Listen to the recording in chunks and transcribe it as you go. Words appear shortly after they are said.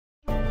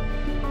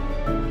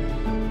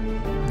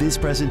This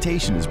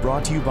presentation is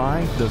brought to you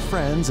by the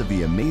Friends of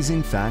the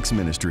Amazing Facts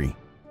Ministry.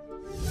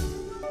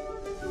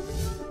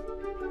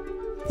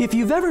 If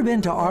you've ever been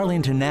to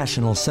Arlington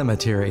National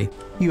Cemetery,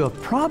 you have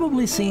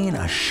probably seen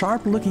a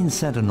sharp-looking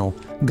sentinel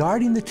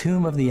guarding the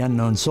tomb of the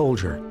unknown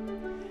soldier.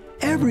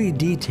 Every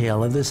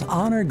detail of this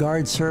honor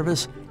guard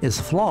service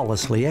is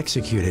flawlessly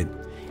executed,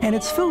 and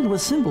it's filled with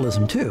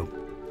symbolism too.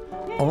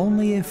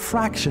 Only a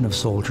fraction of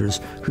soldiers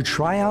who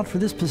try out for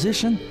this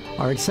position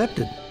are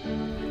accepted.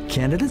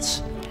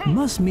 Candidates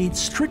must meet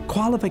strict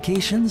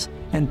qualifications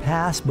and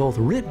pass both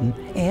written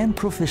and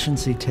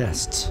proficiency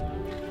tests.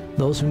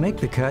 Those who make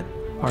the cut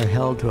are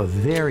held to a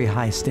very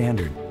high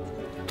standard.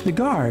 The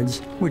guards,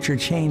 which are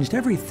changed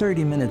every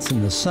 30 minutes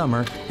in the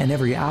summer and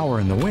every hour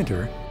in the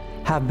winter,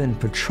 have been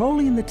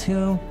patrolling the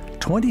tomb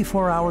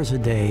 24 hours a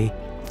day,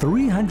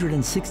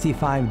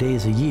 365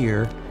 days a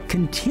year,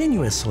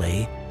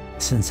 continuously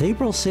since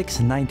April 6,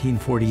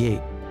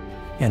 1948,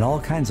 in all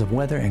kinds of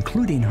weather,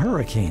 including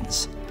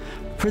hurricanes.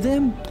 For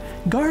them,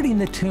 guarding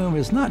the tomb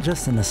is not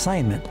just an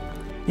assignment,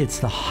 it's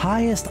the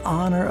highest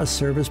honor a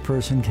service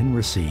person can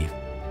receive.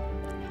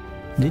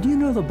 Did you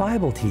know the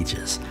Bible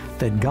teaches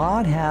that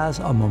God has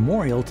a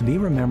memorial to be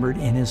remembered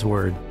in His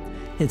Word?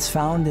 It's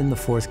found in the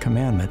fourth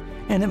commandment,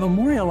 and it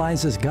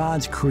memorializes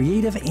God's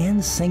creative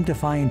and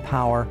sanctifying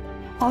power,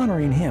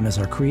 honoring Him as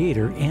our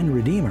Creator and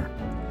Redeemer.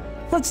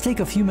 Let's take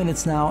a few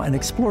minutes now and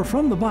explore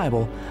from the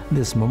Bible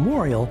this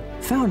memorial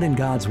found in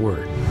God's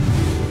Word.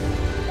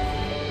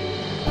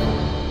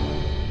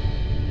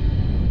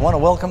 I want to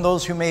welcome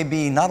those who may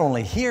be not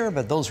only here,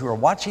 but those who are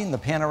watching the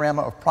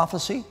Panorama of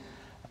Prophecy.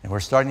 And we're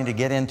starting to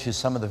get into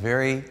some of the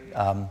very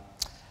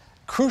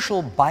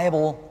crucial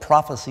Bible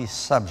prophecy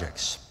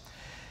subjects.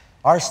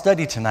 Our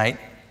study tonight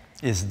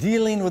is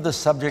dealing with the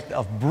subject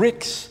of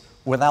bricks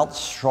without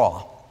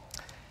straw.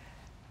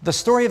 The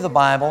story of the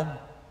Bible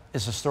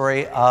is a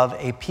story of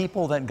a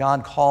people that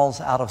God calls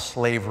out of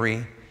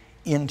slavery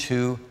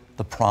into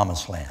the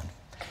Promised Land.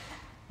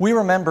 We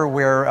remember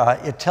where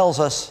it tells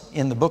us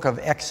in the book of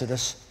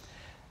Exodus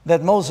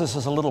that Moses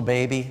is a little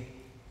baby.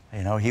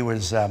 You know, he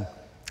was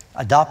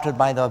adopted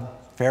by the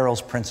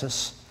Pharaoh's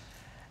princess,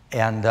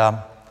 and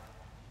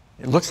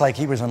it looks like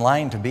he was in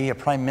line to be a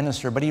prime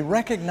minister, but he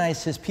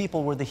recognized his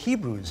people were the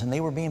Hebrews, and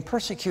they were being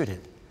persecuted.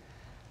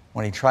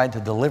 When he tried to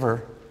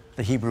deliver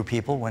the Hebrew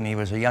people when he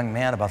was a young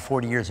man, about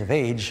 40 years of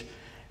age,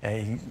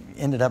 he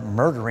ended up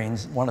murdering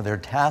one of their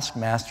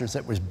taskmasters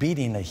that was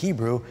beating a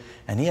Hebrew,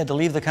 and he had to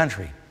leave the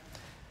country.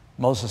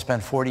 Moses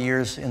spent 40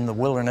 years in the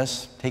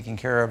wilderness taking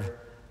care of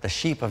the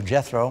sheep of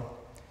Jethro,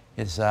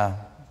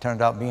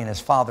 turned out being his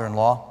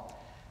father-in-law.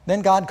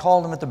 Then God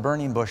called him at the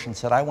burning bush and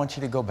said, I want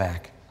you to go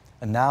back.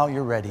 And now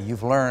you're ready.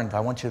 You've learned. I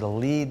want you to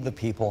lead the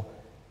people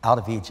out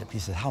of Egypt. He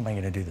said, how am I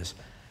going to do this?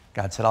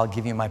 God said, I'll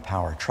give you my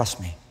power.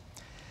 Trust me.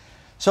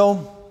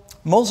 So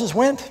Moses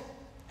went,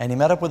 and he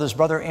met up with his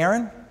brother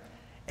Aaron.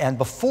 And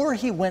before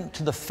he went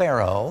to the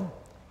Pharaoh,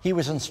 he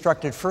was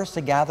instructed first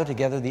to gather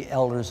together the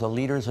elders, the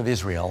leaders of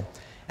Israel,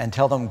 and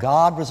tell them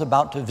God was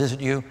about to visit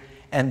you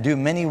and do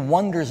many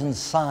wonders and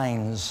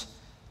signs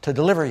to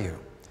deliver you.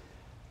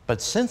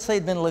 But since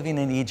they'd been living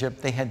in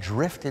Egypt, they had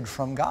drifted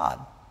from God.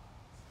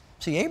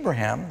 See,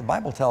 Abraham, the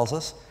Bible tells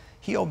us,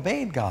 he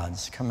obeyed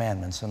God's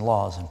commandments and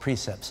laws and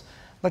precepts.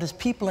 But his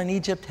people in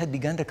Egypt had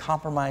begun to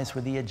compromise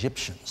with the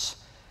Egyptians.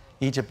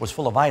 Egypt was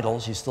full of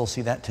idols. You still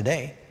see that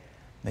today.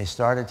 They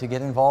started to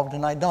get involved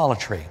in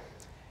idolatry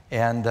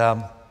and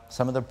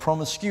some of the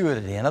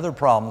promiscuity and other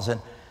problems.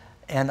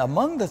 And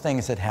among the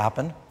things that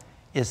happened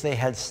is they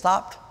had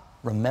stopped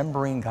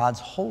remembering God's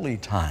holy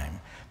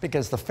time,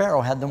 because the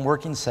Pharaoh had them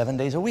working 7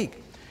 days a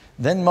week.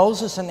 Then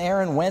Moses and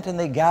Aaron went and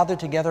they gathered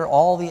together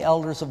all the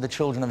elders of the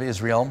children of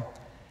Israel.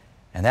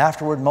 And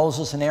afterward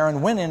Moses and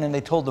Aaron went in and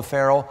they told the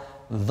Pharaoh,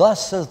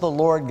 thus says the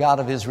Lord God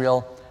of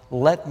Israel,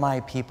 let my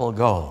people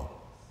go.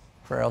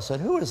 Pharaoh said,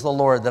 who is the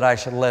Lord that I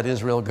should let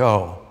Israel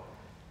go?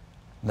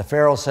 And the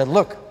Pharaoh said,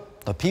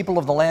 look, the people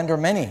of the land are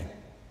many.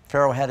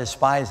 Pharaoh had his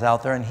spies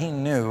out there and he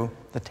knew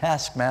the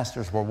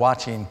taskmasters were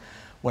watching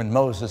when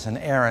Moses and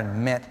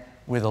Aaron met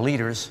with the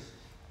leaders.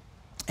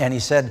 And he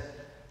said,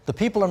 the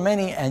people are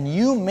many, and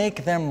you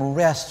make them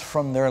rest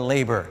from their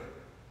labor,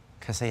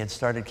 because they had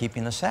started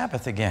keeping the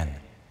Sabbath again.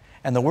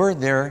 And the word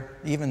there,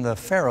 even the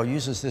Pharaoh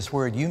uses this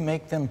word, you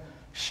make them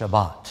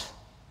Shabbat.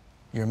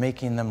 You're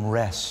making them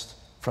rest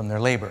from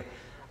their labor.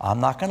 I'm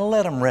not going to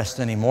let them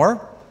rest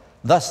anymore.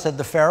 Thus said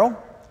the Pharaoh,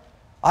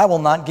 I will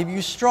not give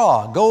you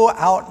straw. Go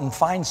out and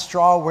find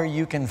straw where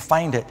you can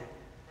find it.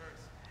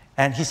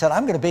 And he said,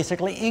 I'm going to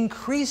basically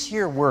increase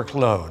your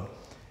workload.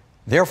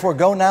 Therefore,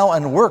 go now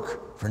and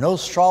work, for no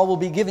straw will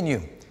be given you.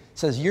 It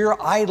says, you're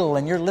idle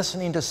and you're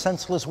listening to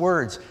senseless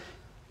words.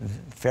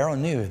 Pharaoh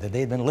knew that they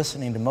had been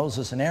listening to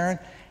Moses and Aaron.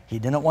 He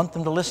didn't want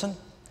them to listen.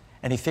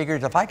 And he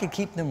figured, if I could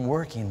keep them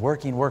working,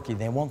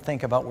 they won't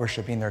think about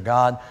worshiping their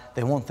God.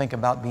 They won't think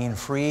about being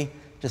free.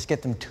 Just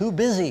get them too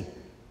busy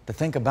to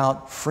think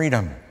about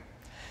freedom.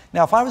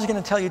 Now, if I was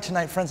going to tell you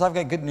tonight, friends, I've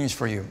got good news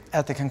for you.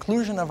 At the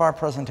conclusion of our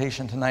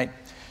presentation tonight,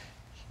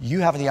 you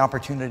have the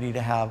opportunity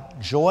to have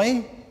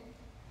joy,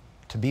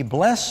 to be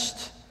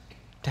blessed,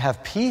 to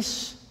have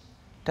peace,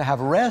 to have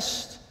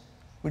rest,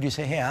 would you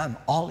say, hey, I'm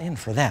all in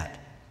for that?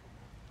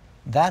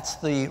 That's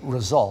the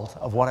result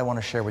of what I want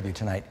to share with you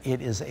tonight.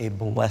 It is a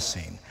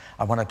blessing.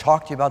 I want to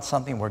talk to you about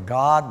something where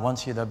God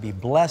wants you to be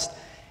blessed,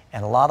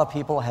 and a lot of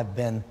people have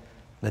been,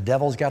 the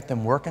devil's got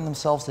them working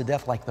themselves to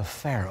death like the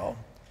Pharaoh,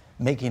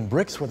 making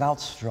bricks without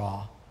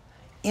straw,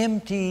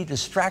 empty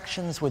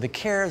distractions with the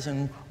cares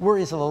and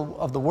worries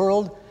of the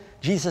world.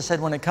 Jesus said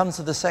when it comes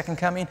to the second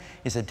coming,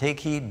 he said, take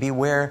heed,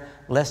 beware,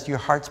 lest your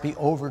hearts be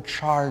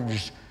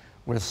overcharged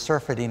with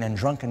surfeiting and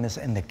drunkenness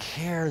and the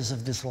cares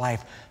of this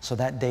life, so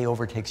that day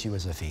overtakes you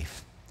as a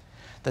thief.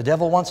 The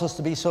devil wants us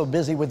to be so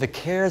busy with the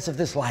cares of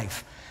this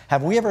life.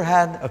 Have we ever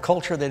had a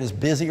culture that is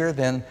busier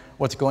than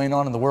what's going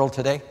on in the world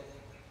today?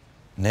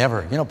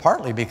 Never. You know,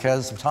 partly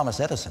because of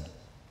Thomas Edison.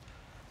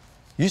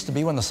 Used to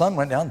be when the sun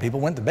went down, people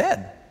went to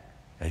bed.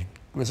 It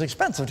was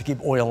expensive to keep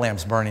oil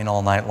lamps burning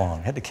all night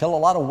long. Had to kill a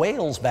lot of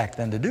whales back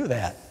then to do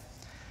that.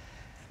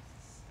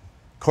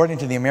 According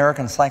to the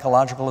American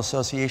Psychological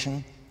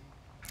Association,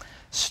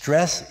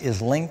 stress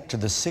is linked to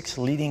the 6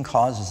 leading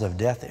causes of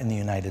death in the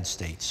United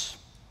States: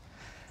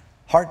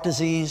 heart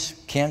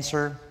disease,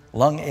 cancer,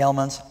 lung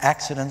ailments,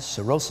 accidents,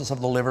 cirrhosis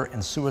of the liver,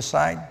 and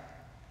suicide.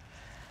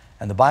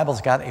 And the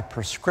Bible's got a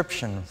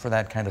prescription for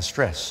that kind of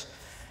stress.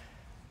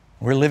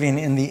 We're living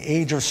in the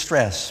age of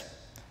stress,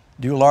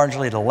 due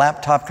largely to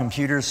laptop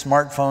computers,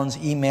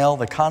 smartphones, email.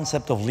 The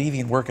concept of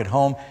leaving work at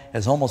home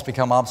has almost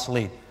become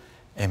obsolete.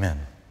 Amen.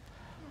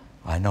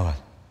 I know it.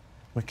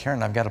 Well,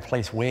 Karen, I've got a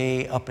place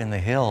way up in the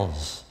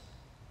hills.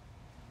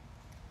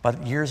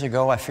 But years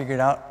ago, I figured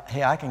out,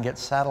 hey, I can get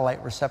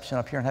satellite reception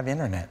up here and have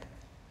internet.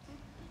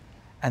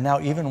 And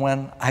now even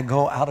when I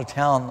go out of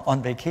town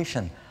on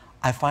vacation,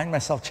 I find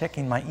myself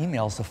checking my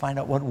emails to find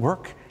out what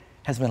work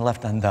has been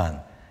left undone.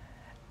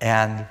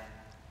 And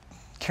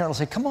Karen will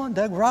say, come on,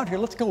 Doug, we're out here.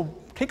 Let's go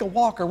take a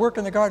walk or work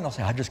in the garden. I'll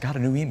say, I just got a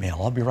new email.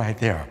 I'll be right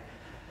there.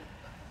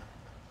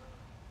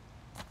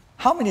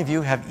 How many of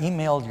you have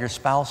emailed your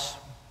spouse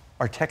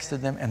or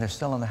texted them and they're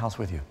still in the house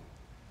with you?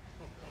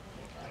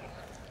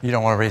 You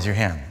don't want to raise your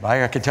hand.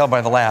 I can tell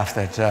by the laugh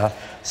that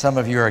some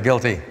of you are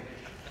guilty.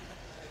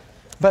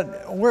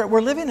 But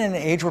we're living in an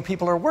age where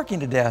people are working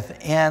to death,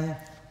 and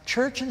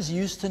churches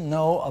used to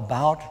know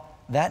about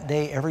that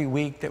day every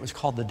week that was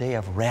called the day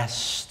of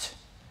rest.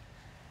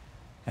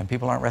 And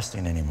people aren't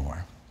resting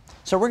anymore.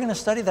 So we're going to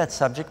study that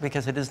subject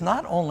because it is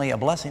not only a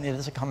blessing, it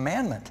is a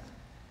commandment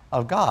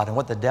of God. And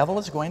what the devil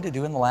is going to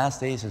do in the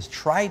last days is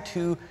try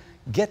to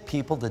get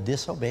people to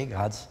disobey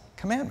God's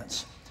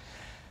commandments.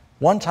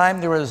 One time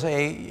there was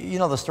you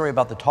know the story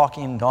about the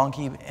talking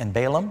donkey and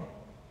Balaam?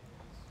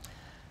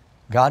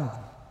 God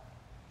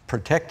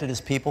protected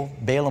his people.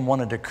 Balaam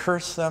wanted to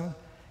curse them.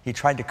 He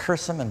tried to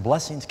curse them and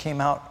blessings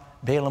came out.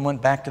 Balaam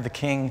went back to the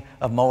king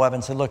of Moab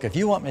and said, look, if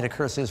you want me to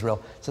curse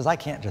Israel, he says, I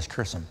can't just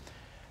curse them.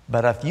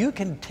 But if you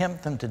can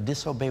tempt them to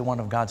disobey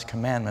one of God's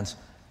commandments,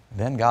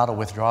 then God will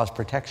withdraw his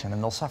protection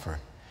and they'll suffer.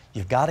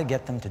 You've got to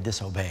get them to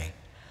disobey.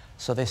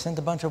 So they sent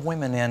a bunch of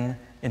women in,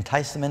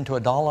 enticed them into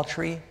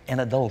idolatry and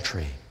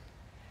adultery,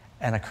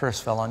 and a curse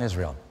fell on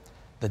Israel.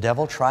 The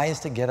devil tries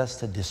to get us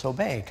to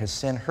disobey because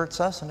sin hurts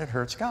us and it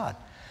hurts God.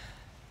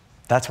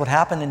 That's what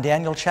happened in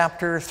Daniel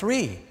chapter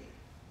 3.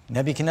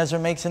 Nebuchadnezzar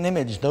makes an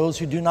image. Those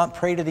who do not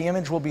pray to the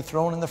image will be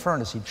thrown in the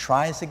furnace. He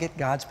tries to get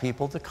God's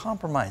people to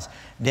compromise.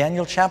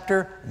 Daniel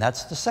chapter,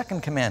 that's the second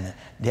commandment.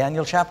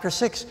 Daniel chapter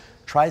 6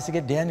 tries to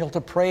get Daniel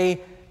to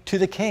pray to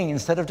the king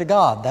instead of to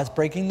God. That's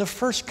breaking the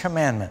first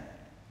commandment.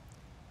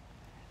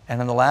 And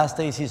in the last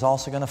days, he's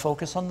also going to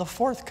focus on the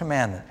fourth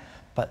commandment.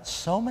 But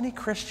so many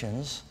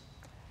Christians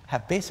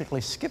have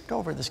basically skipped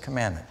over this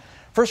commandment.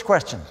 First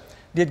question,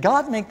 did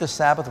God make the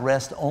Sabbath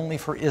rest only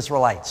for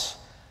Israelites?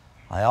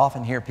 I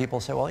often hear people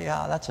say, well,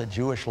 yeah, that's a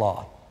Jewish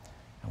law.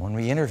 And when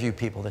we interview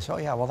people, they say, oh,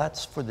 yeah, well,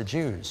 that's for the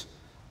Jews.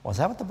 Well, is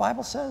that what the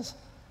Bible says?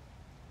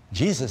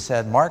 Jesus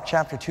said, Mark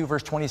chapter 2,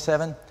 verse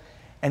 27,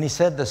 and he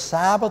said, the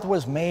Sabbath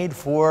was made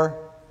for,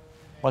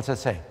 what's that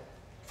say?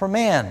 For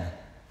man,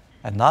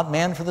 and not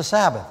man for the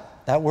Sabbath.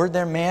 That word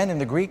there, man, in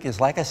the Greek is,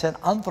 like I said,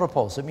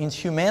 anthropos. It means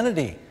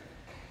humanity.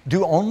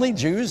 Do only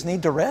Jews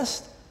need to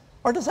rest?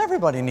 Or does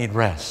everybody need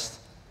rest?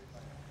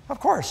 Of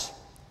course.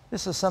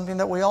 This is something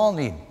that we all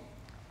need.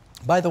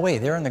 By the way,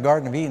 there in the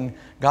Garden of Eden,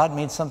 God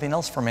made something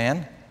else for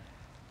man.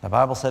 The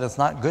Bible said it's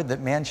not good that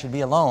man should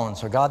be alone,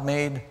 so God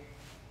made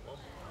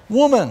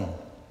woman.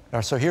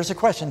 So here's the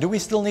question, do we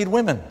still need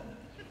women?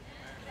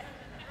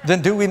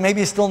 Then do we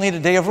maybe still need a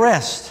day of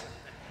rest?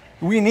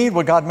 We need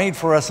what God made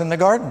for us in the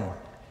garden.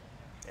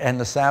 And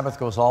the Sabbath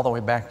goes all the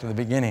way back to the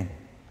beginning.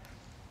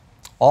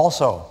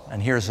 Also,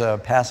 and here's a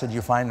passage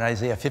you find in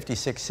Isaiah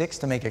 56:6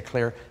 to make it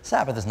clear,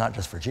 Sabbath is not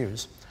just for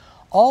Jews.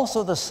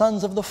 Also the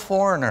sons of the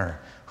foreigner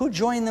who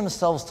join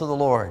themselves to the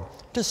Lord,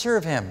 to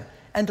serve him,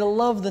 and to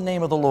love the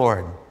name of the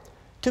Lord,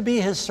 to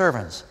be his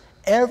servants.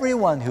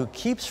 Everyone who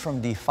keeps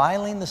from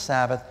defiling the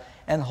Sabbath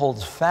and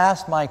holds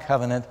fast my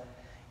covenant,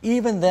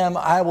 even them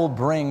I will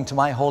bring to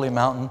my holy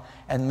mountain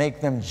and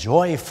make them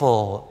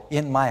joyful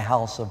in my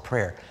house of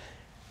prayer.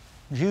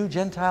 Jew,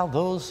 Gentile,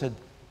 those that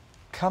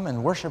come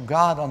and worship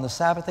God on the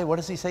Sabbath day, what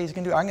does he say he's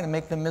going to do? I'm going to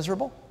make them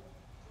miserable?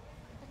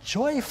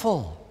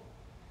 Joyful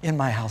in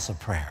my house of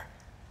prayer.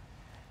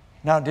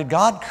 Now, did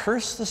God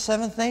curse the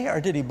seventh day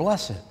or did he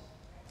bless it?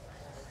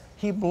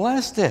 He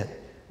blessed it.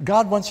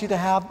 God wants you to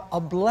have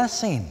a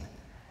blessing.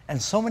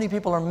 And so many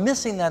people are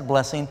missing that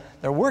blessing.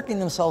 They're working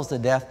themselves to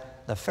death.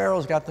 The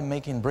Pharaoh's got them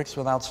making bricks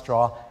without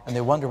straw, and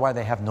they wonder why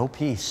they have no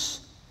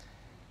peace.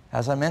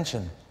 As I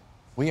mentioned,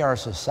 we are a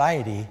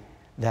society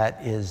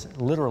that is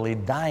literally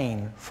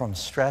dying from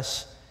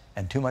stress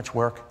and too much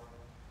work.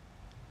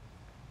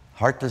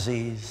 Heart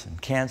disease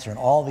and cancer and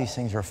all these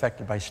things are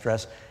affected by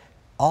stress.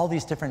 All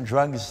these different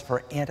drugs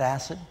for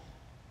antacid.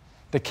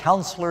 The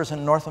counselors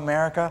in North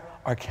America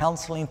are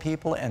counseling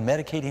people and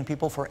medicating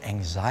people for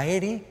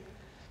anxiety.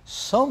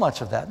 So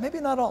much of that, maybe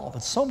not all,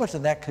 but so much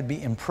of that could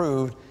be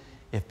improved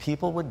if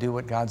people would do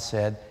what God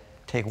said.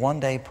 Take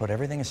one day, put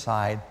everything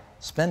aside,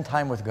 spend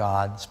time with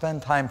God,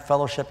 spend time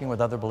fellowshipping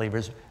with other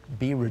believers,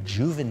 be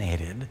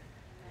rejuvenated.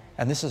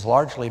 And this has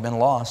largely been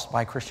lost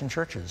by Christian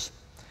churches.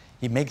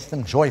 He makes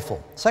them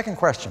joyful. Second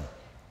question,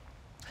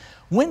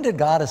 when did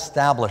God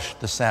establish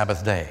the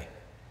Sabbath day?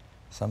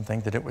 Some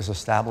think that it was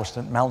established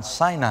at Mount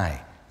Sinai.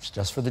 It's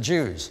just for the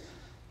Jews.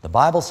 The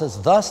Bible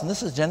says thus, and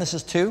this is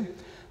Genesis 2,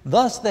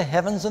 thus the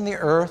heavens and the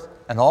earth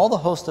and all the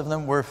host of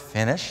them were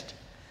finished,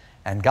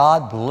 and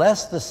God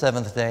blessed the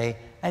seventh day,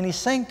 and he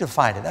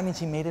sanctified it. That means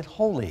he made it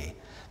holy,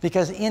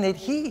 because in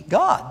it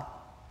God,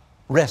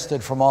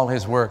 rested from all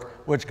his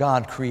work which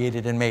God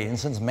created and made. And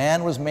since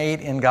man was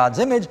made in God's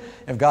image,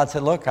 if God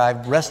said, look,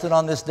 I've rested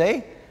on this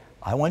day,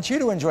 I want you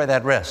to enjoy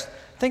that rest.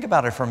 Think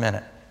about it for a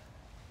minute.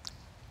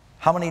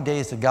 How many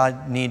days did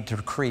God need to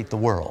create the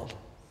world?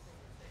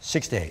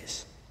 6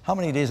 days. How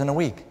many days in a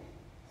week?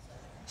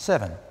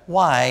 7.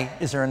 Why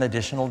is there an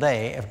additional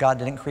day if God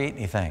didn't create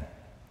anything?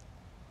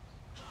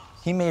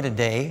 He made a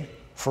day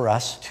for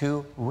us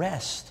to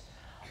rest.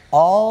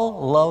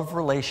 All love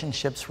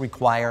relationships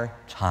require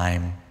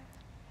time.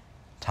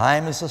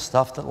 Time is the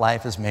stuff that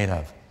life is made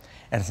of.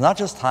 And it's not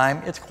just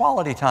time, it's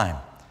quality time.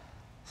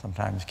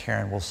 Sometimes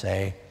Karen will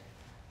say,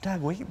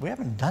 Doug, we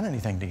haven't done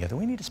anything together.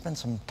 We need to spend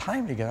some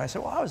time together. I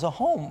said, well, I was at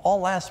home all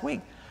last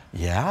week.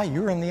 Yeah,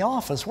 you were in the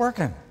office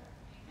working.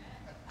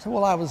 I said,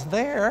 well, I was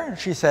there. And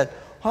she said,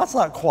 well, that's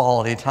not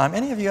quality time.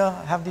 Any of you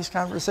have these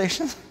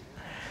conversations?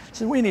 I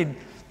said, we need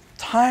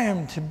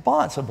time to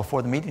bond. So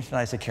before the meeting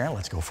tonight, I said, Karen,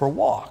 let's go for a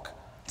walk.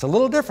 It's a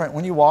little different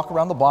when you walk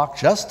around the block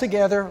just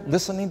together,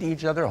 listening to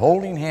each other,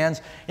 holding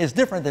hands. It's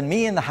different than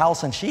me in the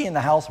house and she in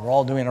the house. We're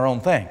all doing our own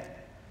thing.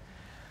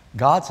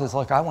 God says,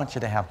 look, I want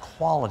you to have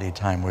quality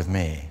time with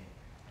me.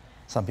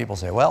 Some people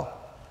say, well,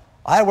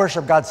 I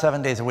worship God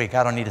 7 days a week.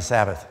 I don't need a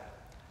Sabbath.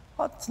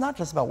 Well, it's not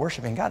just about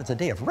worshiping God. It's a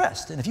day of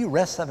rest. And if you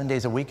rest 7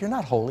 days a week, you're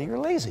not holy, you're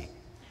lazy,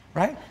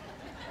 right?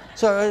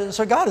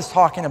 So God is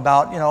talking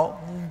about,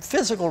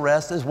 physical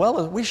rest as well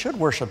as we should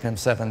worship him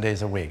 7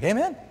 days a week.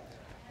 Amen?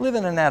 Live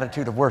in an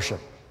attitude of worship.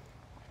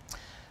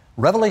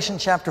 Revelation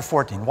chapter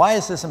 14. Why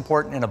is this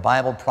important in a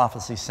Bible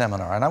prophecy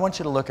seminar? And I want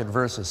you to look at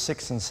verses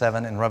 6 and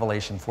 7 in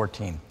Revelation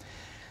 14. It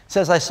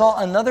says, I saw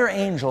another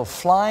angel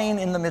flying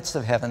in the midst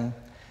of heaven,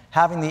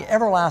 having the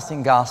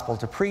everlasting gospel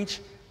to preach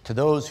to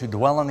those who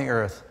dwell on the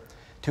earth,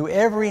 to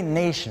every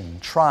nation,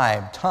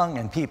 tribe, tongue,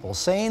 and people,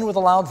 saying with a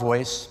loud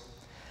voice,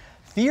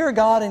 fear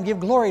God and give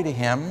glory to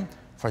him,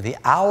 for the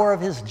hour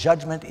of his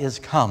judgment is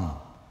come.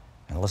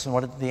 And listen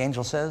what the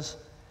angel says,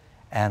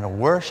 and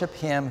worship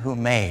him who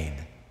made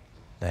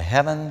the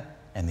heaven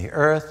and the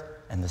earth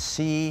and the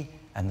sea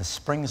and the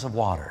springs of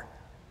water.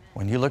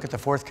 When you look at the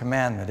fourth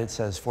commandment, it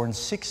says, for in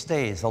 6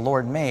 days the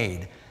Lord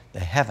made the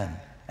heaven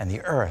and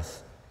the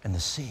earth and the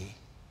sea.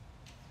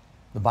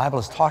 The Bible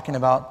is talking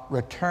about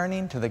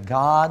returning to the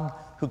God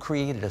who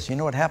created us. You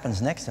know what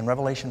happens next in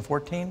Revelation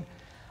 14?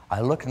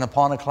 I looked, and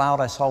upon a cloud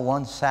I saw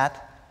one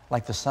sat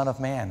like the Son of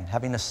Man,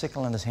 having a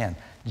sickle in his hand.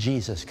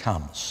 Jesus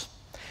comes.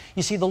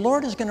 You see, the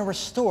Lord is going to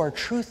restore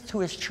truth to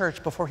his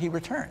church before he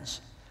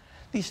returns.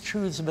 These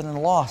truths have been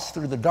lost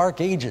through the dark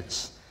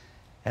ages.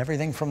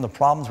 Everything from the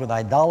problems with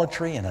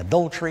idolatry and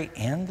adultery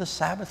and the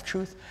Sabbath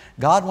truth.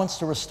 God wants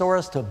to restore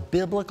us to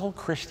biblical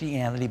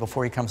Christianity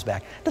before he comes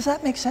back. Does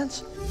that make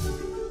sense?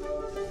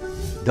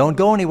 Don't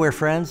go anywhere,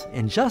 friends.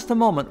 In just a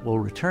moment, we'll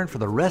return for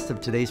the rest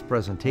of today's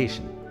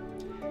presentation.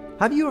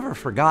 Have you ever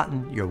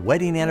forgotten your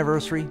wedding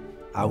anniversary?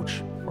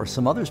 Ouch. Or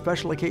some other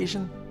special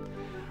occasion?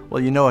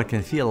 Well, it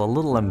can feel a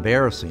little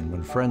embarrassing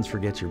when friends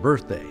forget your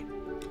birthday.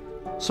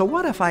 So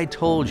what if I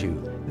told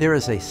you there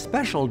is a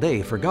special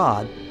day for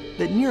God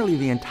that nearly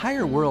the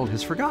entire world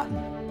has forgotten?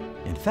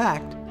 In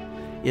fact,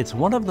 it's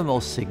one of the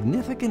most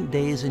significant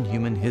days in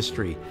human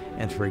history,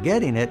 and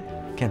forgetting it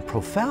can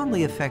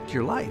profoundly affect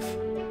your life.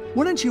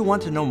 Wouldn't you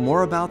want to know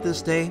more about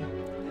this day?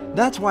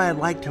 That's why I'd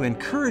like to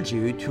encourage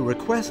you to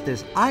request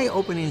this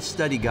eye-opening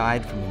study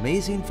guide from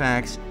Amazing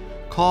Facts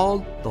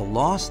called The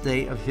Lost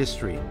Day of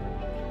History.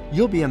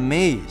 You'll be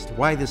amazed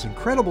why this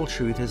incredible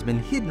truth has been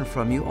hidden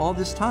from you all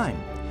this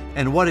time,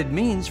 and what it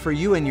means for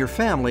you and your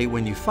family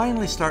when you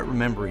finally start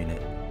remembering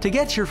it. To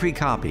get your free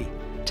copy,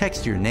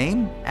 Text your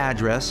name,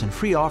 address, and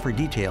free offer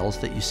details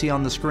that you see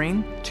on the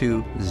screen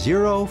to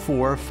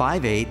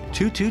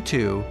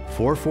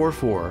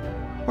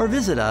 0458-222-444 or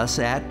visit us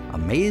at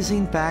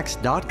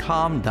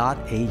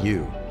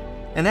amazingfacts.com.au.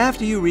 And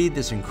after you read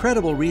this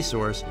incredible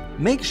resource,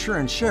 make sure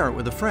and share it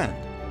with a friend.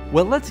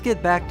 Well, let's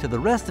get back to the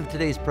rest of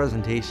today's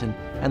presentation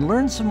and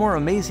learn some more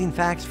amazing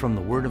facts from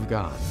the Word of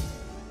God.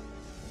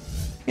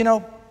 You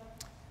know,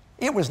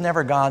 it was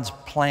never God's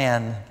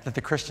plan that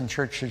the Christian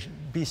church should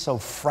be so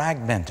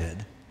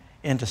fragmented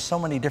into so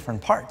many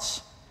different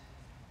parts.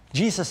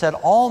 Jesus said,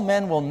 all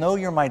men will know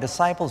you're my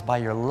disciples by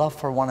your love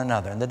for one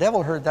another. And the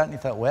devil heard that and he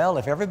thought, well,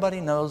 if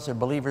everybody knows they're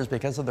believers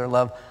because of their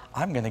love,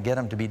 I'm going to get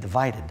them to be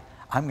divided.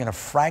 I'm going to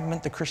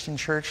fragment the Christian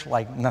church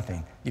like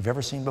nothing you've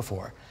ever seen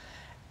before.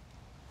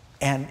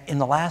 And in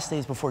the last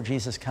days before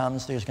Jesus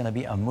comes, there's going to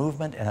be a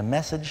movement and a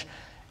message,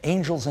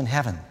 angels in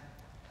heaven,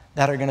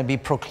 that are going to be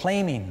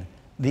proclaiming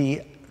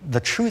the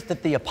truth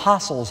that the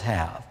apostles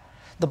have.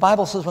 The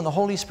Bible says when the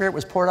Holy Spirit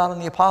was poured out on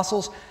the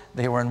apostles,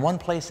 they were in one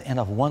place and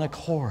of one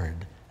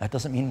accord. That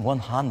doesn't mean one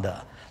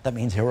Honda. That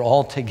means they were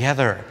all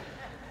together.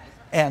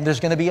 And there's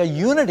going to be a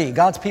unity.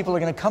 God's people are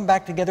going to come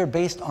back together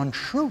based on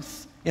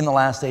truth in the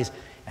last days.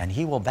 And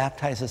He will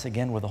baptize us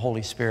again with the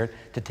Holy Spirit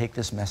to take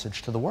this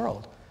message to the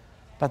world.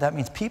 But that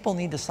means people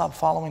need to stop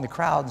following the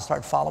crowd and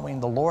start following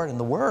the Lord and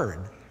the Word.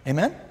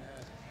 Amen?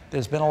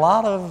 There's been a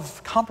lot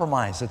of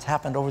compromise that's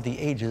happened over the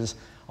ages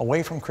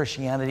away from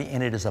Christianity,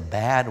 and it is a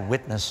bad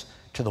witness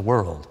to the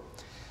world.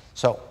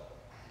 So,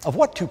 of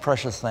what two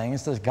precious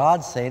things does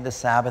God say the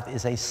Sabbath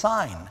is a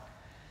sign?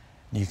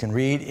 You can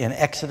read in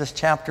Exodus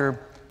chapter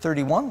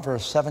 31,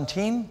 verse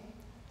 17,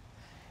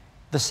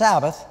 the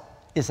Sabbath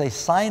is a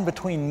sign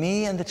between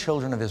me and the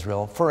children of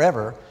Israel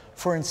forever,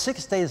 for in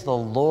 6 days the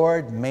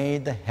Lord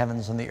made the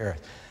heavens and the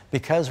earth,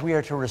 because we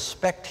are to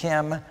respect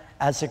Him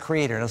as the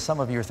Creator. Now some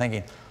of you are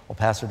thinking, well,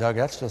 Pastor Doug,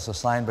 that's just a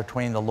sign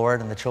between the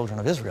Lord and the children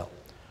of Israel.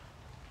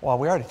 Well,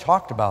 we already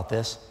talked about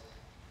this.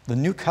 The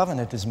new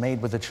covenant is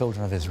made with the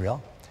children of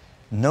Israel.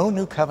 No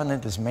new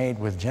covenant is made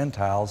with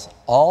Gentiles.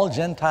 All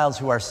Gentiles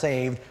who are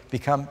saved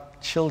become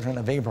children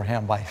of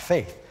Abraham by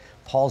faith.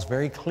 Paul's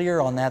very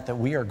clear on that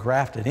we are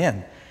grafted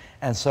in.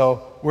 And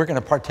so we're going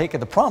to partake of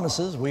the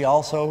promises. We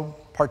also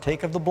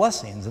partake of the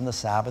blessings, and the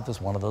Sabbath is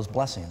one of those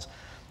blessings.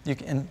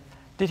 And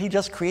did He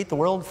just create the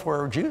world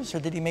for Jews, or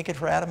did He make it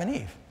for Adam and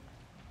Eve?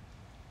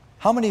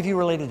 How many of you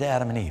related to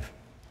Adam and Eve?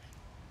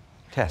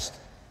 Test.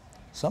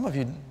 Some of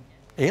you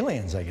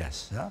aliens, I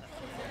guess. Yeah?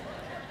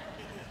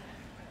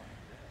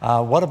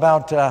 What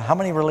about, how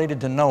many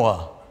related to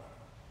Noah?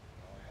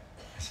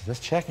 I said,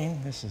 just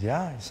checking. This is,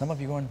 yeah, some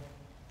of you going,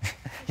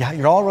 yeah,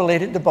 you're all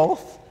related to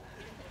both.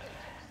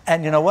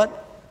 And you know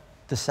what?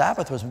 The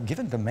Sabbath was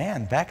given to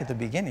man back at the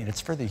beginning.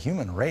 It's for the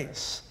human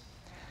race.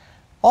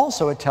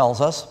 Also, it tells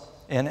us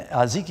in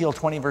Ezekiel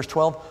 20, verse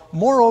 12,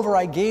 moreover,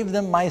 I gave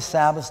them my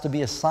Sabbaths to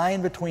be a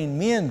sign between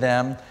me and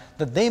them,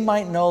 that they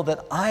might know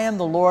that I am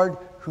the Lord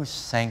who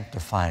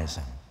sanctifies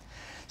them.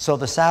 So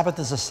the Sabbath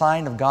is a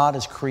sign of God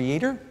as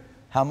Creator.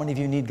 How many of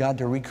you need God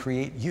to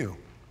recreate you?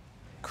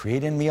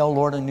 Create in me, O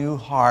Lord, a new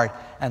heart.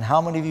 And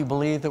how many of you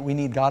believe that we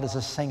need God as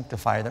a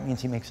sanctifier? That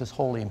means He makes us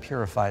holy and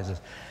purifies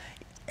us.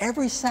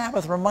 Every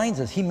Sabbath reminds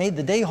us He made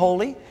the day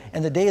holy,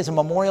 and the day is a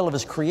memorial of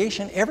His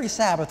creation. Every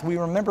Sabbath we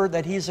remember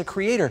that He is a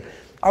Creator.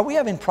 Are we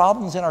having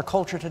problems in our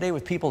culture today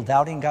with people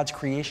doubting God's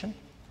creation?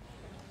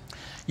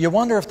 You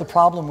wonder if the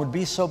problem would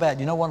be so bad.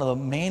 You know, one of the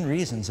main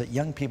reasons that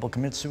young people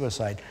commit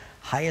suicide,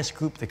 highest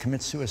group that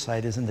commits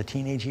suicide is in the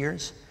teenage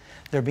years.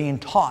 They're being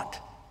taught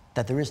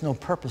that there is no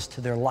purpose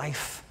to their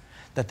life,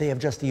 that they have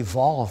just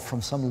evolved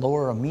from some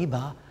lower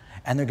amoeba,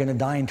 and they're going to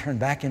die and turn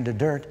back into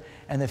dirt,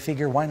 and they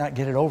figure, why not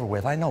get it over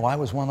with? I know, I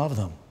was one of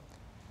them.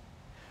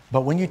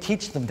 But when you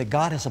teach them that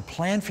God has a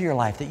plan for your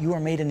life, that you are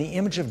made in the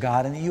image of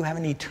God, and that you have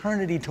an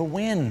eternity to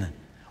win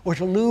or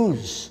to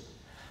lose,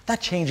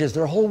 that changes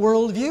their whole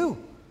worldview.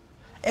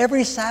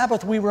 Every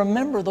Sabbath we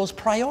remember those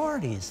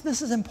priorities.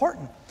 This is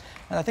important.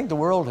 And I think the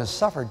world has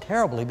suffered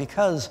terribly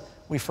because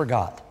we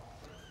forgot.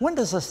 When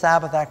does the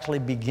Sabbath actually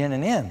begin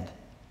and end?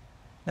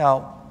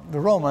 Now, the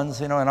Romans,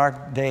 you know, in our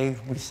day,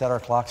 we set our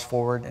clocks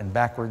forward and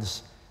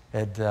backwards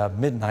at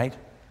midnight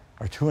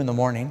or 2 in the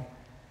morning.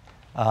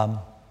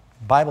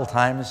 Bible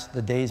times,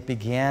 the days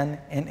began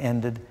and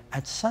ended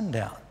at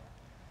sundown.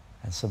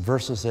 And some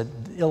verses that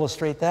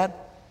illustrate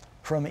that.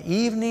 From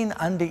evening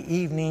unto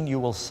evening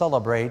you will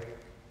celebrate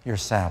your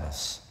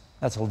Sabbaths.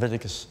 That's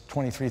Leviticus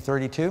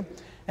 23:32.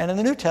 And in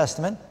the New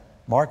Testament,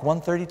 Mark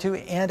 1:32,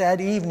 and at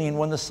evening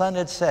when the sun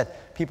had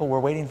set, people were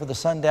waiting for the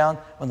sundown.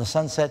 When the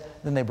sun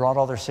set, then they brought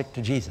all their sick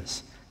to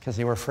Jesus because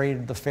they were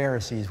afraid the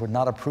Pharisees would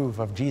not approve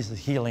of Jesus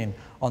healing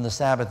on the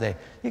Sabbath day.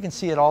 You can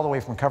see it all the way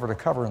from cover to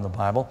cover in the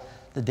Bible.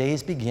 The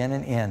days begin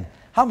and end.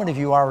 How many of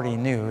you already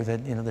knew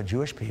that, you know, the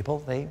Jewish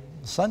people,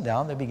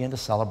 sundown, they begin to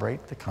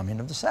celebrate the coming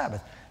of the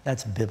Sabbath?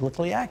 That's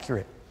biblically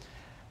accurate.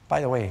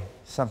 By the way,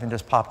 something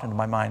just popped into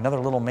my mind. Another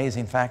little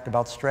amazing fact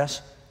about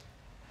stress.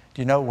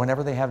 Do you know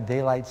whenever they have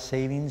daylight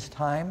savings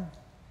time,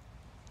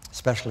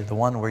 especially the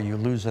one where you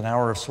lose an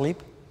hour of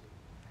sleep,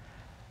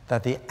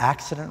 that the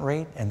accident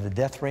rate and the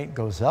death rate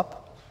goes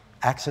up,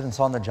 accidents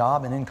on the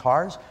job and in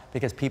cars,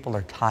 because people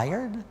are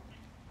tired,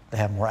 they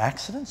have more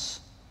accidents.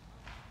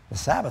 The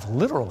Sabbath,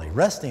 literally,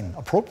 resting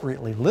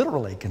appropriately,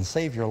 literally, can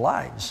save your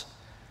lives.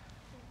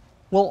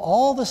 Will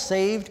all the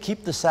saved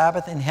keep the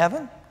Sabbath in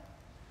heaven?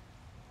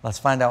 Let's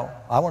find out.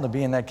 I want to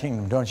be in that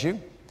kingdom, don't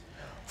you?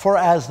 For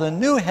as the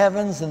new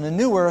heavens and the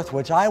new earth,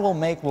 which I will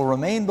make, will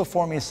remain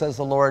before me, says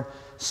the Lord,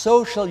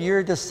 so shall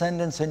your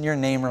descendants and your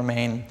name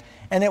remain.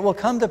 And it will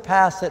come to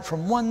pass that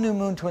from one new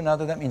moon to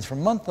another, that means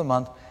from month to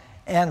month,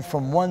 and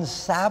from one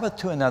Sabbath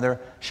to another,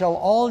 shall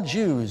all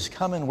Jews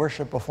come and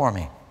worship before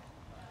me,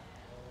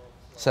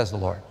 says the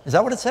Lord. Is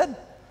that what it said?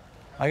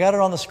 I got it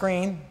on the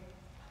screen.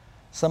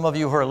 Some of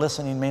you who are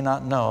listening may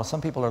not know.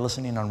 Some people are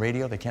listening on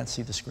radio. They can't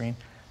see the screen.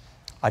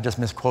 I just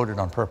misquoted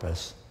on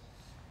purpose.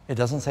 It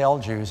doesn't say all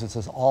Jews. It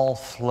says all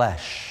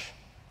flesh.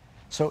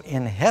 So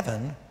in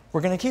heaven,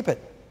 we're going to keep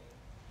it.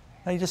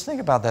 Now you just think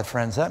about that,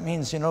 friends. That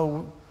means, we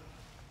know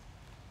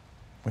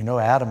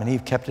Adam and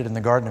Eve kept it in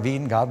the Garden of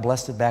Eden. God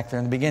blessed it back there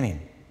in the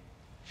beginning.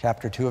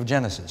 Chapter 2 of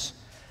Genesis.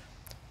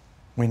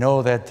 We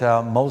know that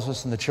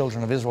Moses and the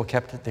children of Israel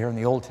kept it there in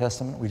the Old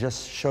Testament. We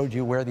just showed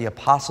you where the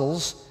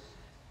apostles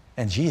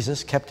and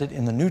Jesus kept it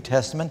in the New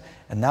Testament.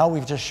 And now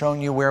we've just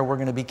shown you where we're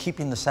going to be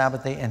keeping the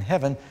Sabbath day in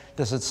heaven.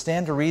 Does it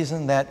stand to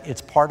reason that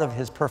it's part of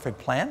His perfect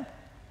plan?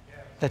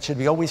 That should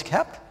be always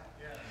kept?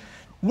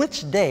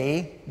 Which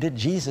day did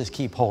Jesus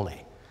keep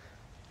holy?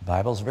 The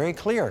Bible's very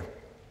clear.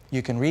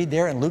 You can read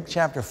there in Luke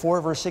chapter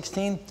 4, verse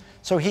 16.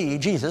 So He,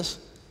 Jesus,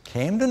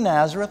 came to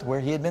Nazareth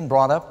where He had been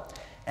brought up,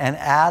 and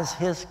as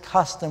His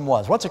custom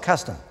was. What's a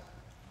custom?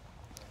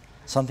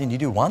 Something you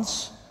do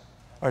once,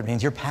 or it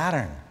means your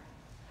pattern.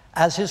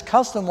 As His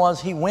custom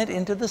was, He went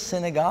into the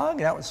synagogue,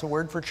 that was the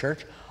word for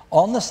church,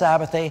 on the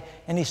Sabbath day,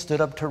 and He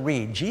stood up to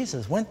read.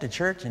 Jesus went to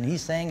church and He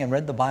sang and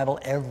read the Bible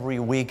every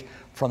week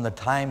from the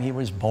time He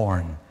was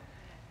born.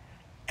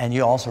 And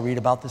you also read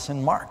about this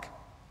in Mark,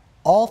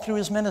 all through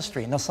His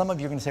ministry. Now some of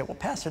you are going to say, well,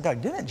 Pastor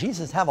Doug, didn't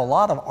Jesus have a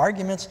lot of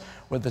arguments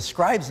with the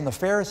scribes and the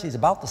Pharisees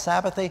about the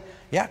Sabbath day?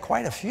 Yeah,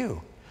 quite a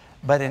few.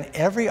 But in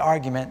every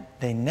argument,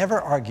 they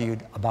never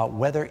argued about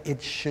whether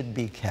it should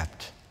be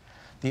kept.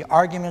 The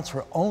arguments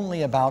were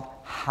only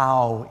about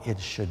how it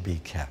should be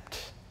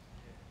kept.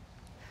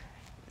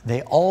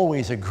 They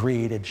always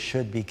agreed it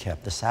should be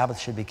kept. The Sabbath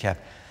should be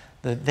kept.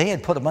 They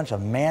had put a bunch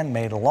of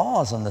man-made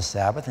laws on the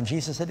Sabbath, and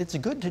Jesus said it's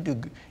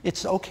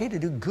okay to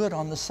do good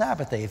on the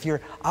Sabbath day. If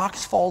your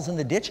ox falls in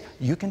the ditch,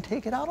 you can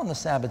take it out on the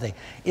Sabbath day.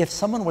 If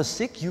someone was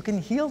sick, you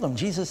can heal them.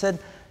 Jesus said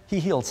He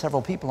healed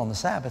several people on the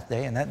Sabbath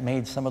day, and that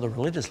made some of the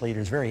religious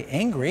leaders very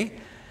angry.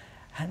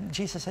 And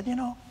Jesus said,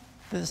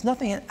 there's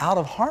nothing out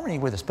of harmony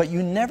with this. But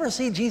you never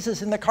see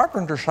Jesus in the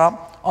carpenter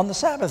shop on the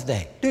Sabbath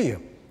day, do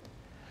you?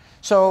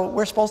 So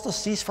we're supposed to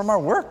cease from our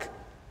work.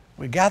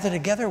 We gather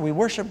together, we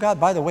worship God.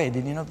 By the way,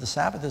 did you know the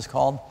Sabbath is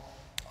called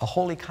a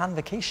holy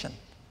convocation?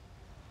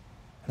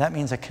 That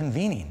means a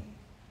convening.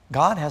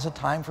 God has a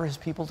time for His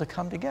people to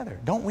come together.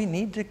 Don't we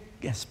need to,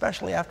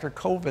 especially after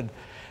COVID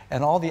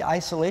and all the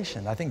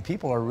isolation? I think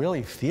people are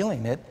really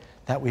feeling it,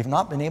 that we've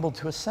not been able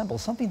to assemble.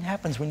 Something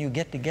happens when you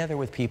get together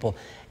with people.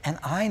 And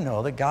I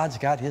know that God's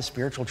got His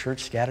spiritual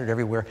church scattered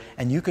everywhere,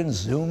 and you can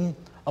Zoom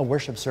a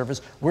worship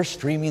service. We're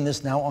streaming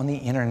this now on the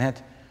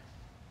internet.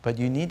 But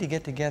you need to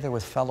get together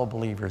with fellow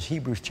believers.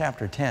 Hebrews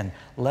chapter 10,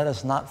 let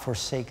us not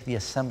forsake the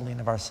assembling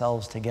of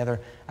ourselves together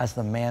as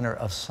the manner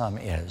of some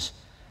is.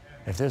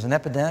 If there's an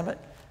epidemic,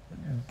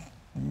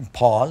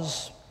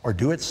 pause or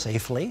do it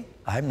safely.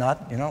 I'm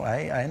not,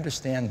 I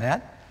understand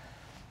that.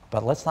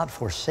 But let's not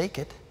forsake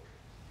it.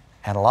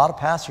 And a lot of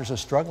pastors are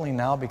struggling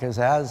now because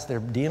as they're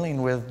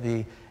dealing with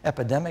the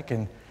epidemic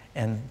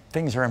and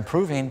things are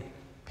improving,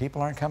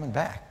 people aren't coming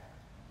back.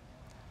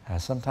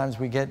 Sometimes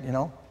we get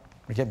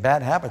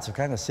bad habits of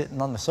kind of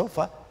sitting on the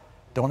sofa,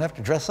 don't have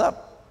to dress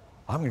up.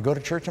 I'm going to go to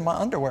church in my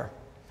underwear.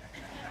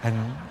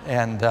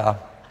 And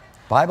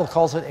Bible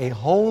calls it a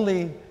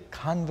holy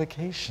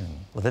convocation,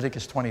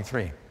 Leviticus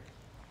 23.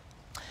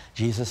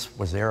 Jesus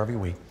was there every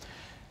week.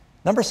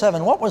 Number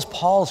 7, what was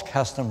Paul's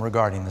custom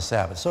regarding the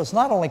Sabbath? So it's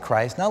not only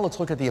Christ. Now let's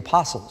look at the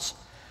apostles.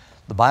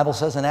 The Bible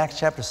says in Acts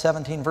chapter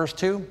 17, verse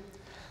 2,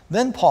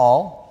 then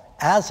Paul,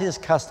 as his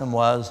custom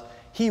was,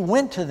 he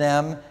went to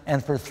them,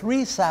 and for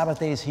 3 Sabbath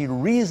days he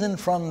reasoned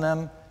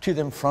to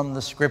them from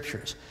the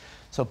Scriptures.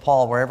 So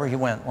Paul, wherever he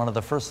went, one of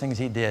the first things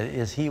he did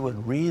is he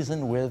would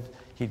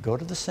he'd go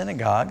to the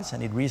synagogues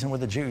and he'd reason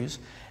with the Jews.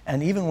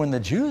 And even when the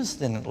Jews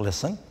didn't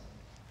listen,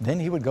 then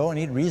he would go and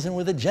he'd reason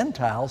with the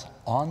Gentiles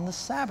on the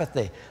Sabbath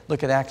day.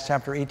 Look at Acts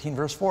chapter 18,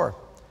 verse 4.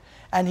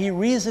 And he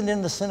reasoned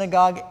in the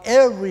synagogue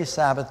every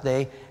Sabbath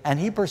day, and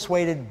he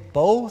persuaded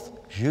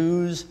both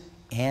Jews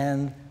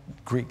and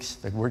Greeks.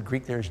 The word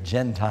Greek there is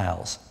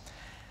Gentiles.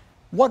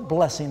 What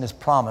blessing is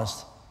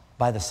promised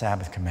by the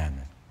Sabbath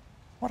commandment?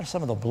 What are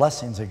some of the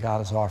blessings that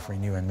God is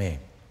offering you and me?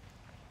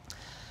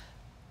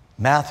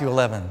 Matthew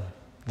 11,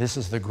 this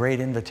is the great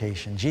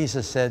invitation.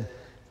 Jesus said,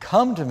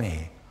 come to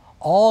me,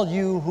 all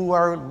you who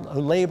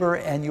labor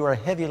and you are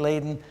heavy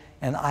laden,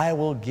 and I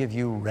will give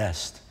you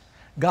rest.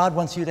 God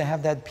wants you to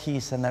have that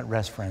peace and that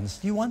rest, friends.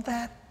 Do you want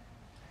that?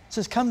 He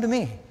says, come to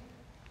me.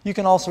 You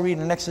can also read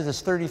in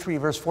Exodus 33,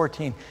 verse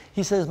 14.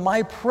 He says,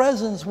 my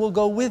presence will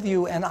go with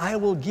you and I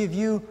will give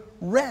you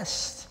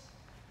rest.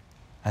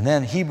 And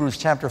then Hebrews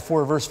chapter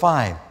 4, verse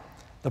 5.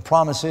 The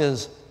promise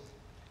is,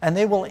 and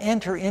they will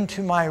enter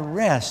into my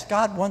rest.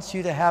 God wants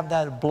you to have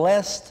that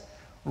blessed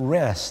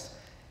rest.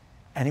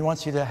 And He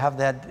wants you to have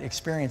that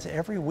experience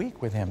every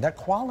week with Him, that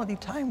quality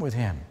time with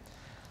Him.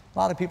 A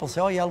lot of people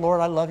say, oh yeah, Lord,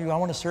 I love you. I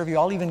want to serve you.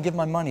 I'll even give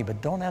my money,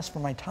 but don't ask for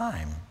my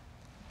time.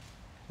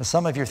 Now,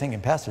 some of you are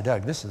thinking, Pastor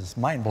Doug, this is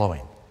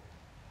mind-blowing.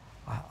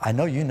 I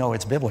know you know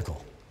it's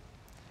biblical.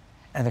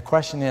 And the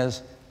question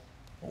is,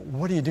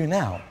 what do you do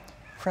now?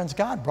 Friends,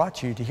 God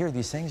brought you to hear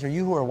these things, or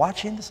you who are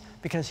watching this,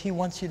 because He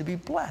wants you to be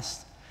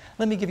blessed.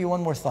 Let me give you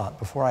one more thought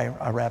before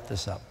I wrap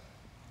this up.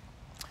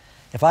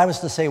 If I was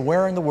to say,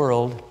 where in the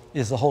world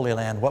is the Holy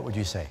Land, what would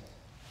you say?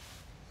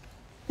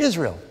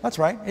 Israel. That's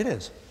right, it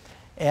is.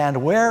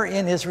 And where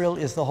in Israel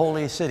is the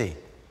holy city?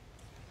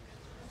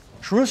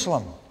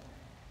 Jerusalem.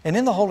 And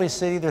in the holy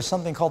city, there's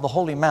something called the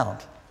Holy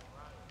Mount.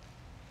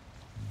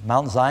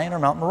 Mount Zion or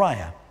Mount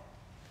Moriah.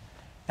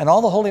 And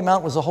all the Holy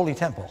Mount was the Holy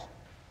Temple.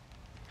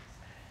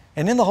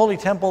 And in the Holy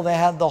Temple, they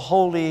had the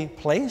holy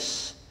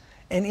place.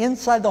 And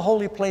inside the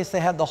holy place, they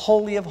had the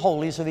Holy of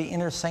Holies, or the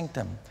inner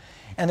sanctum.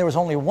 And there was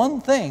only one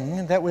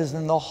thing that was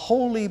in the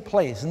holy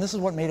place. And this is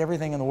what made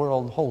everything in the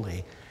world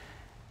holy.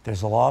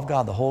 There's the law of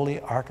God, the Holy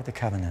Ark of the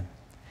Covenant.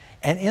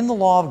 And in the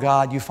law of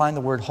God, you find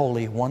the word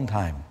holy one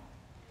time.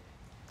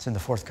 It's in the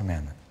 4th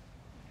commandment.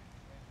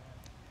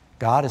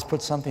 God has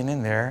put something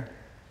in there,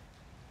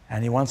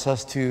 and He wants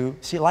us to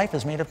see life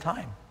is made of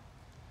time.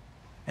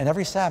 And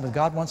every Sabbath,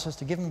 God wants us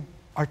to give Him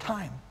our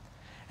time.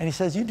 And He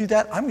says, you do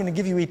that, I'm going to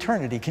give you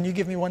eternity. Can you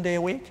give me one day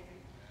a week?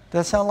 Does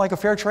that sound like a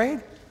fair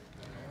trade?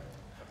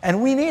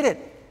 And we need it.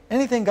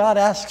 Anything God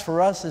asks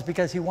for us is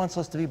because He wants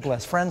us to be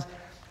blessed. Friends,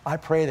 I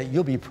pray that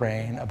you'll be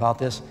praying about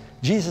this.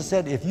 Jesus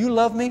said, if you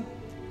love me,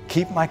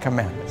 keep my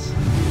commandments.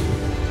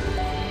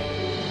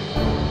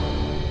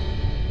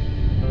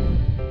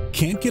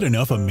 Can't get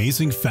enough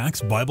Amazing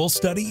Facts Bible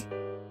study?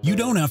 You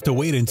don't have to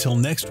wait until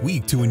next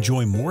week to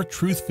enjoy more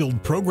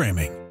truth-filled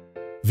programming.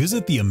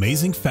 Visit the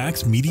Amazing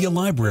Facts Media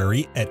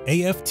Library at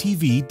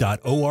aftv.org.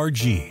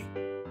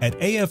 At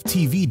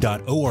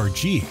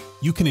aftv.org,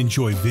 you can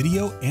enjoy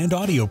video and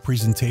audio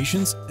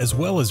presentations as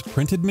well as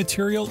printed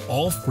material,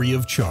 all free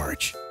of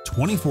charge,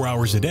 24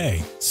 hours a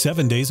day,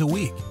 7 days a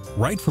week,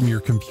 right from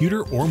your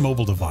computer or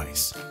mobile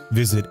device.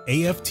 Visit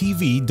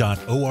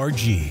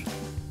aftv.org.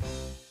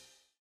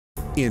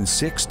 In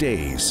 6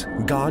 days,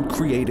 God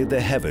created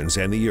the heavens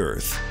and the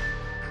earth.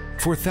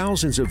 For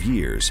thousands of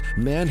years,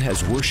 man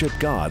has worshiped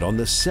God on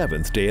the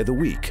 7th day of the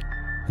week.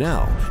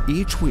 Now,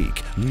 each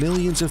week,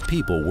 millions of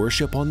people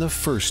worship on the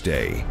first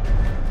day.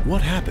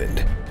 What happened?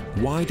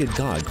 Why did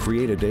God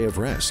create a day of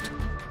rest?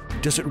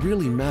 Does it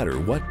really matter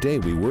what day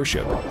we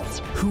worship?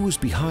 Who is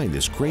behind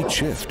this great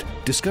shift?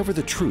 Discover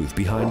the truth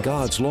behind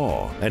God's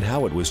law and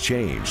how it was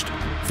changed.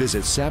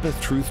 Visit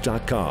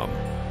SabbathTruth.com.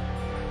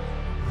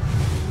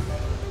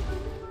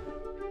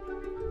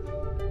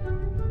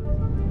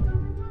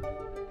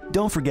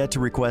 Don't forget to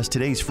request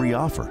today's free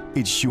offer.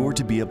 It's sure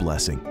to be a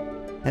blessing.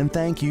 And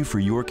thank you for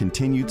your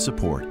continued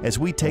support as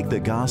we take the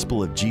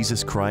gospel of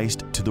Jesus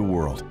Christ to the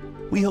world.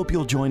 We hope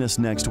you'll join us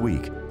next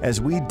week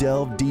as we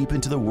delve deep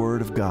into the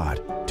Word of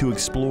God to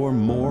explore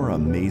more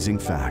amazing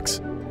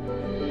facts.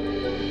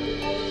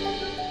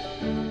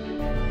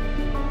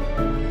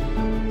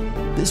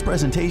 This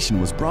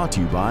presentation was brought to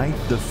you by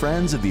the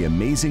Friends of the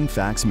Amazing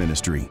Facts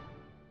Ministry.